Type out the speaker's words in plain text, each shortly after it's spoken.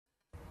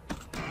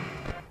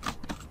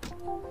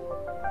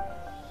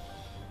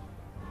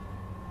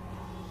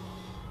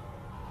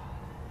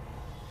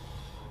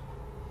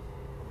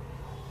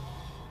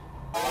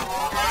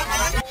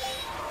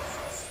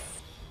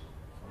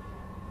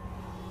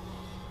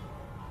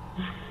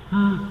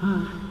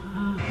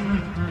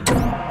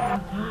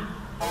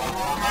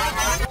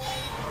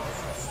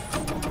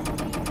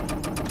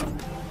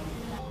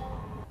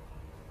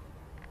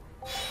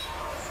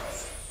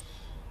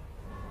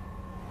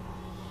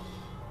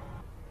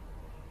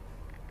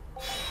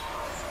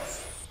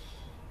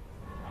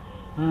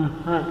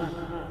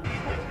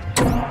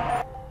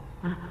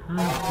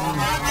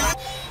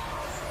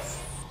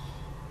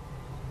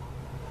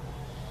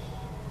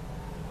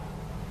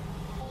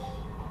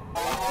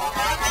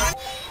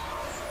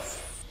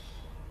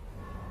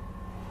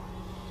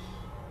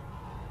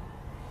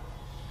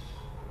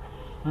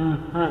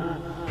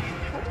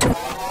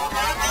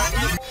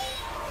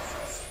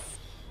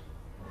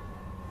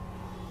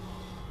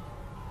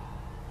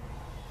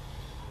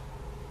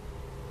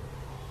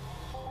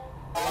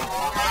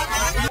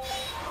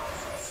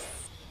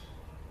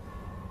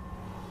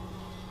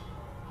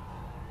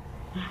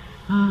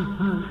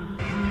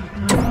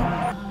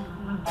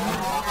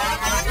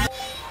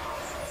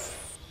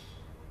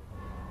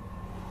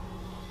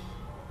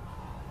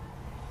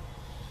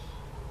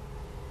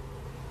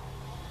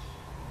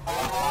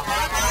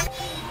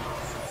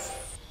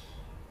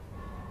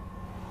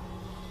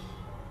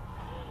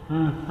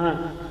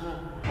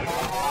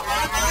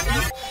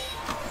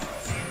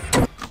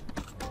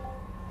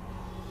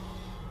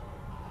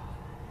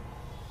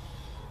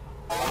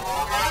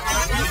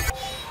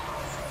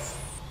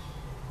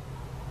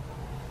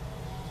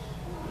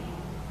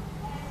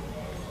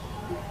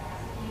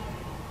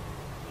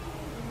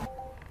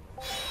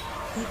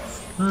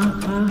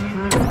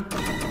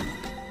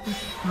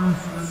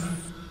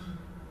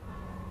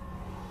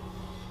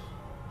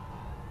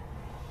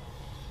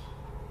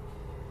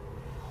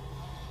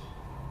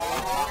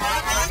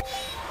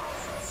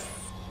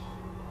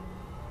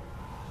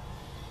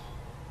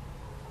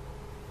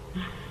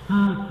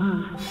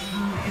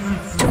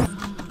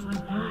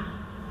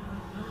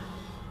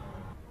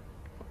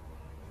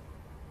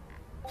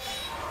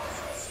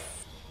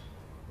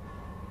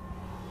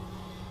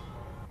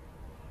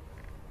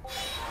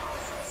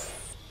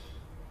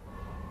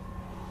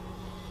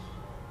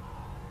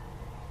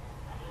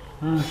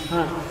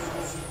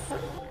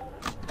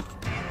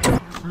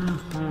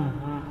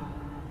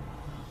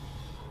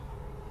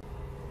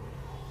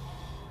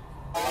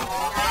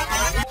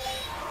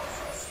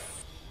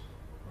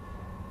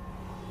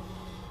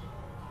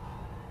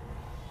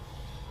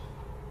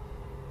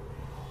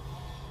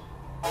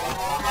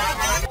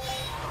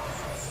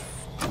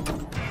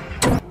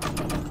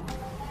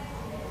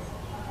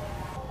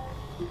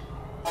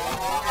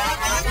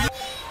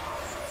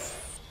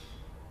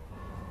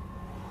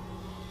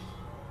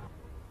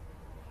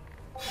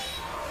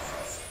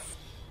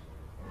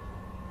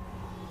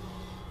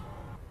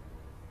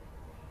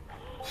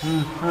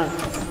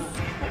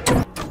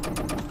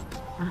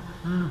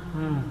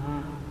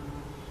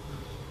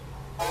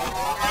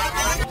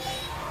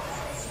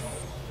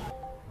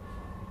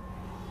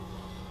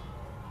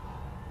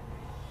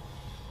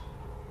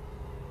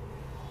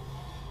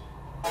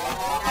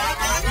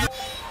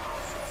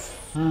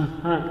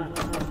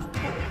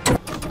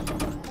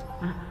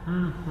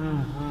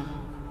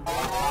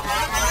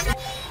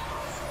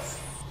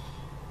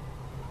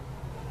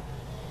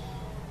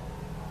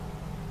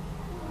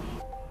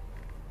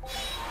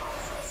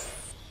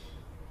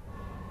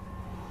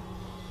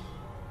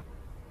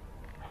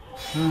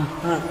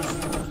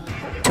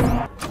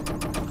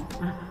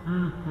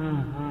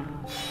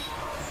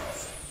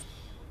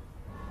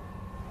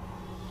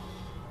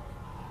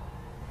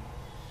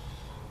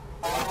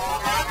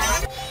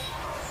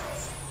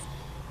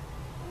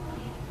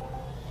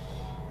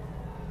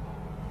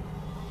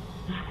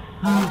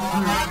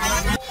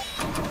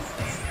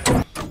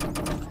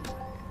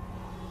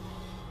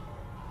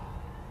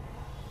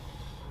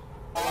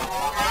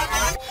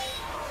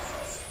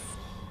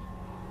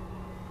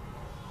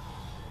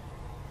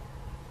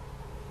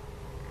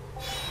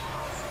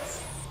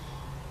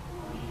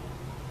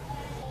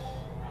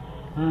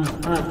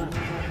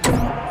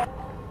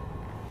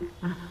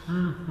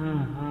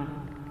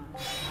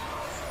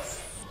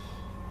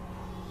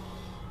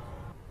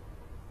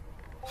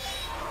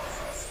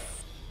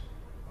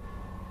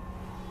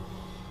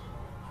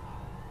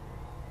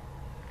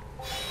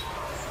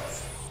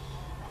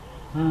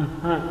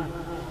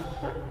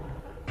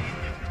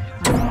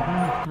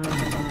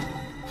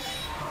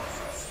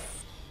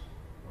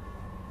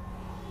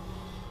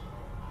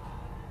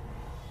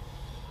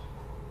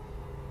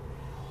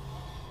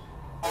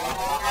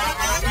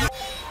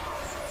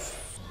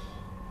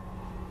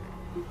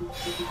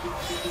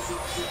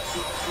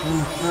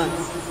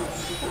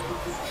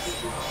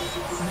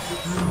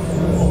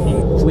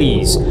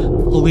Please,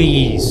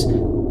 please,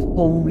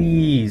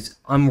 please.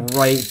 I'm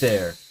right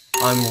there.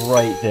 I'm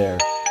right there.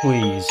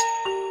 Please.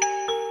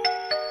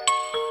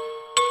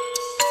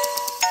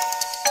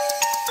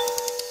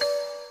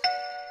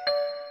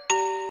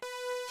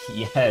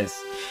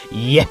 Yes.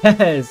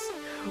 Yes.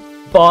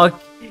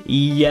 Fuck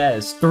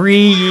yes. 3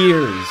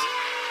 years.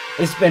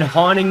 It's been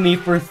haunting me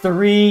for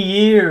 3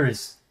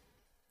 years.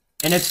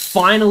 And it's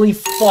finally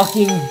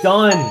fucking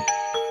done.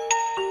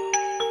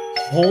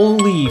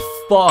 Holy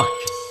fuck!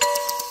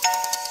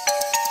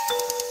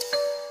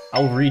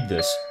 I'll read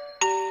this.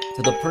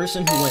 To the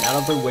person who went out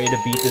of their way to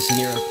beat this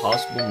near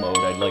impossible mode,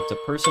 I'd like to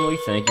personally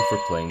thank you for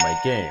playing my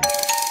game.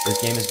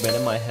 This game has been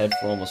in my head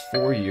for almost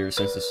 4 years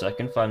since the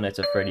second Five Nights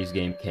at Freddy's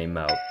game came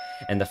out,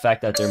 and the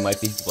fact that there might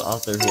be people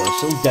out there who are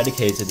so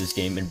dedicated to this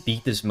game and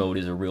beat this mode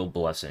is a real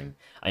blessing.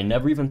 I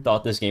never even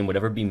thought this game would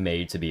ever be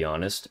made, to be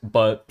honest,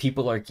 but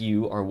people like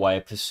you are why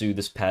I pursue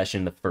this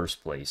passion in the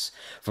first place.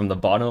 From the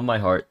bottom of my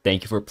heart,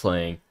 thank you for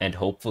playing, and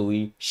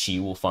hopefully she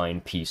will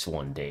find peace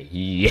one day.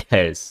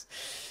 Yes!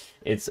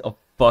 It's a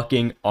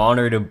fucking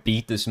honor to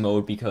beat this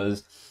mode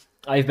because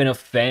I've been a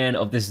fan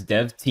of this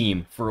dev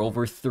team for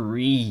over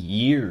 3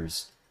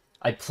 years.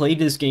 I played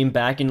this game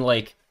back in,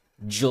 like,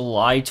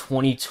 July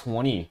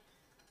 2020.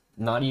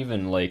 Not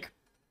even, like...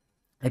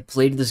 I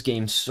played this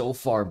game so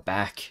far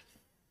back.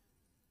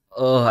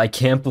 Ugh, I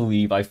can't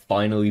believe I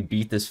finally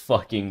beat this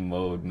fucking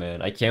mode,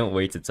 man. I can't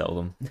wait to tell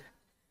them.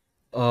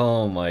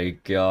 Oh my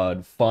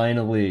god,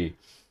 finally.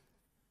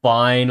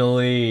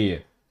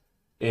 Finally.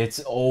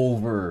 It's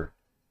over.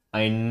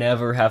 I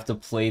never have to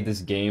play this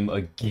game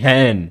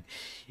again.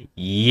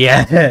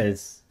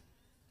 Yes!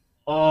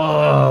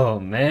 Oh,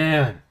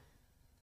 man.